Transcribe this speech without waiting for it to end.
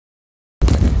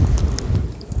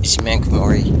It's your man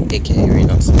Kamori, aka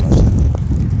Reno so much.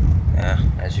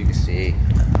 As you can see,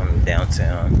 I'm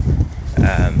downtown.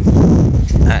 I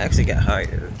actually got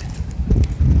hired.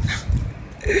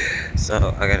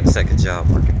 So I got a second job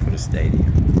working for the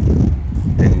stadium.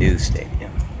 The new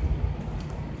stadium.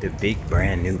 The big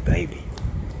brand new baby.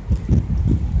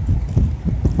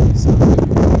 So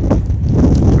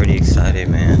pretty excited,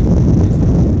 man.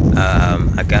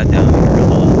 I got down here a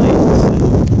little late, so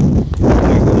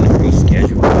they're going to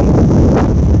reschedule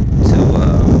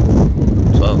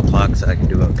to 12 o'clock so I can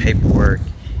do my paperwork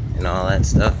and all that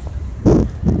stuff.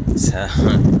 So I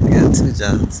got 2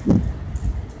 jobs.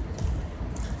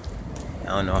 I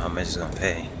don't know how much it's gonna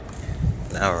pay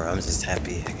an hour. I'm just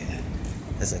happy I got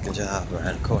a second job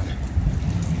around the corner.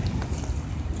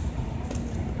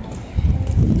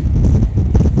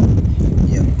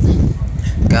 Yep.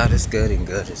 God is good and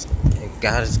God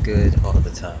is good all the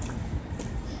time.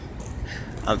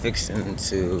 I'm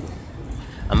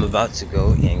about to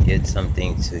go and get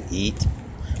something to eat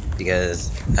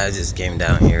because I just came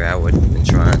down here. I wouldn't even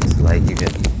trying to even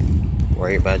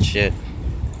worry about shit.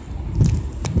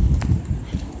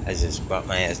 I just brought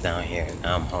my ass down here and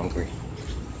now I'm hungry.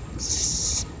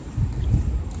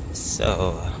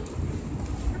 So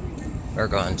we're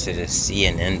going to the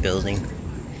CNN building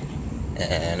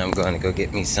and I'm going to go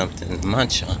get me something to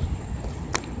munch on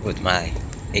with my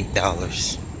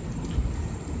 $8.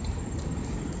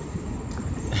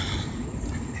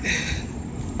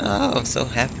 Oh, I'm so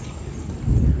happy.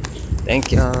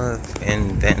 Thank y'all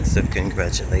in advance of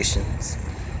congratulations.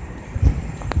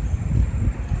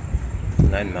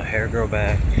 I'm letting my hair grow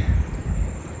back.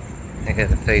 I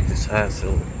gotta fade this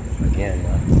hustle again.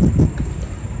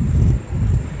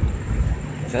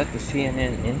 Is that the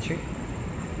CNN entry?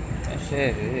 I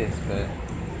said it is, but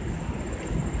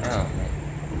I don't know.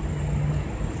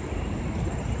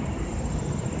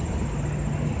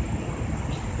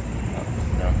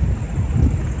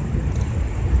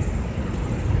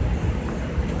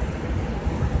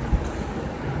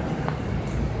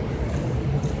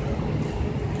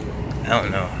 I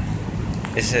don't know.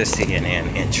 It says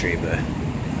CNN entry, but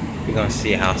we're gonna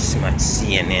see how much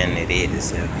CNN it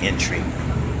is of entry.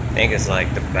 I think it's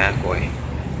like the back way.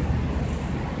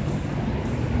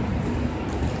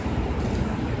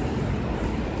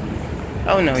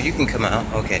 Oh no, you can come out.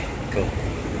 Okay, cool.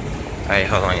 Alright,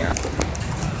 hold on, y'all.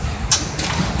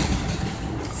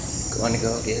 Gonna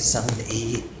go get something to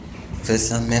eat. Put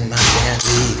something in my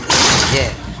belly.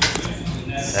 Yeah.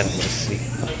 Let me see.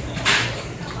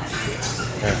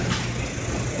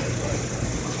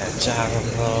 Got gyro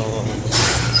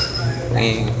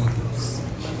wings,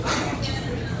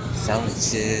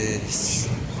 sandwiches,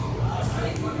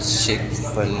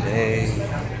 Chick-fil-A.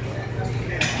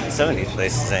 Some of these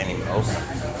places ain't even open. I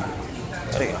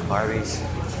think Harvey's.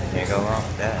 Can't go wrong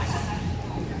with that.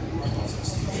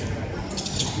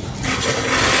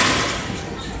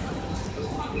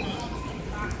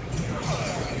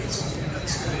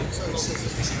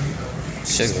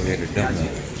 Sugar Ritter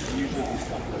donut.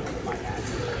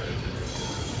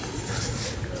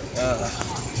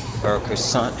 Or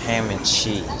croissant ham and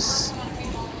cheese.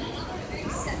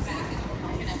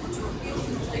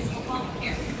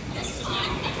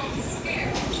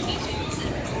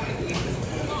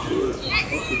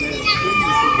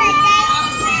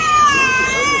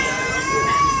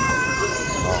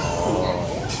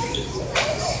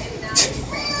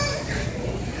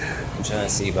 I'm trying to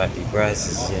see about the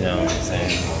prices, you know what I'm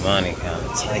saying? My money kind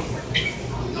of tight.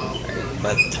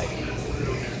 But tight.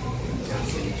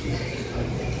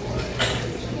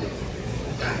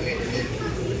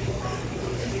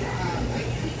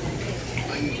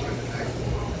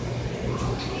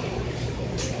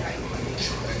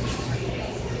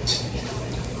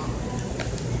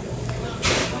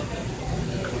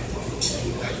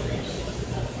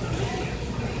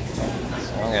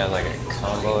 I got like a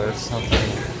combo or something.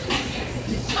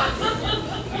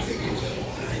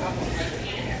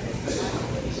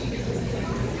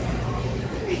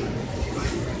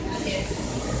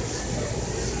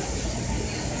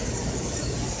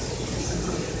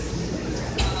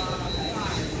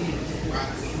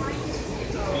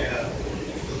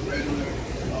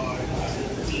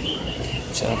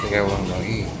 Trying to figure out what I'm gonna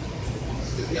eat.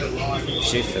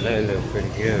 Chick-fil-A look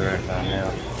pretty good right about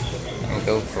now. I'm gonna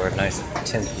go for a nice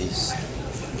 10-piece.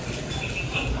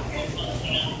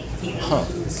 Huh,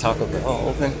 is Taco Bell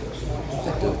open?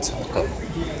 Let's do a taco.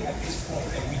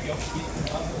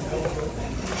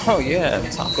 Oh yeah,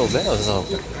 Taco Bell is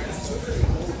open.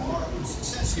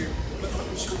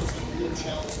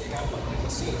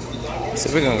 So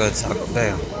we're gonna go to Taco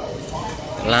Bell.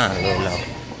 The line a little low.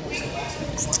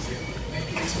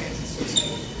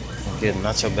 Get a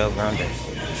nacho belt grande.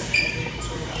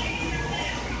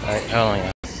 Alright, hold on,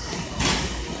 y'all.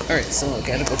 Alright, so I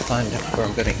gotta go find where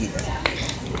I'm gonna eat.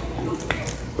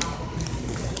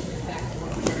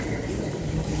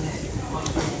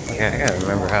 Okay, I gotta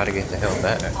remember how to get the hell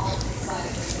back.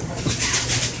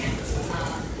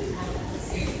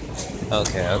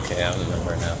 Okay, I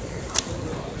remember now.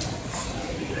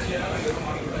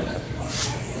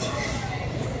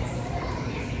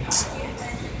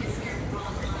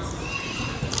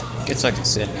 Guess I can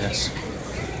sit in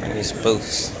these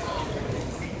booths.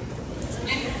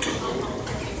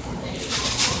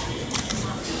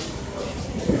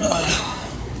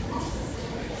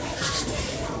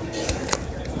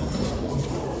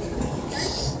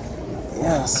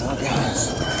 Yeah, so guys,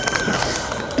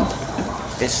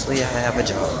 officially I have a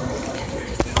job.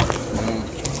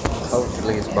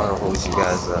 Hopefully this bar holds you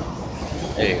guys up.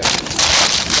 There you go.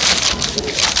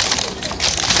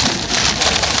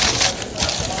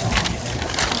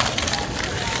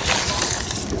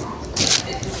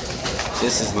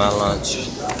 This is my lunch.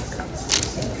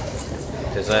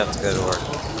 Because I have to go to work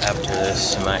after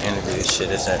this. My interview shit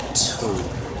is at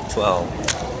 2:12.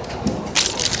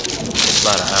 It's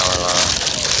about an hour long.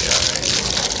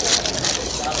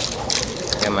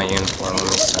 Got my uniform on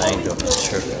me, so I ain't doing the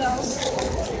trip.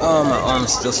 Oh, my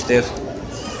arm's still stiff.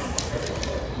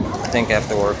 I think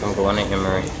after work I'm going to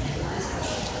Emory.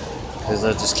 Because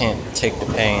I just can't take the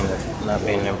pain of not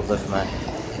being able to lift my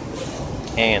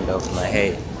hand over my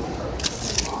head.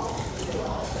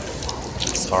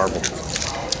 It's horrible.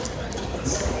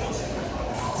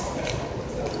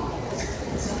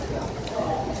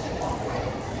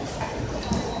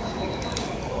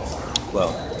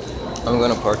 Well, I'm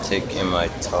gonna partake in my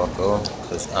taco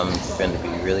because I'm gonna be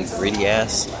really greedy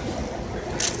ass,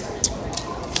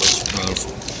 which means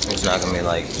it's not gonna be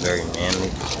like very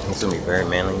manly. It's gonna be very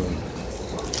manly,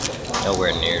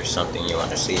 nowhere near something you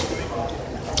want to see.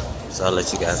 So I'll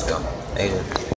let you guys go. Later.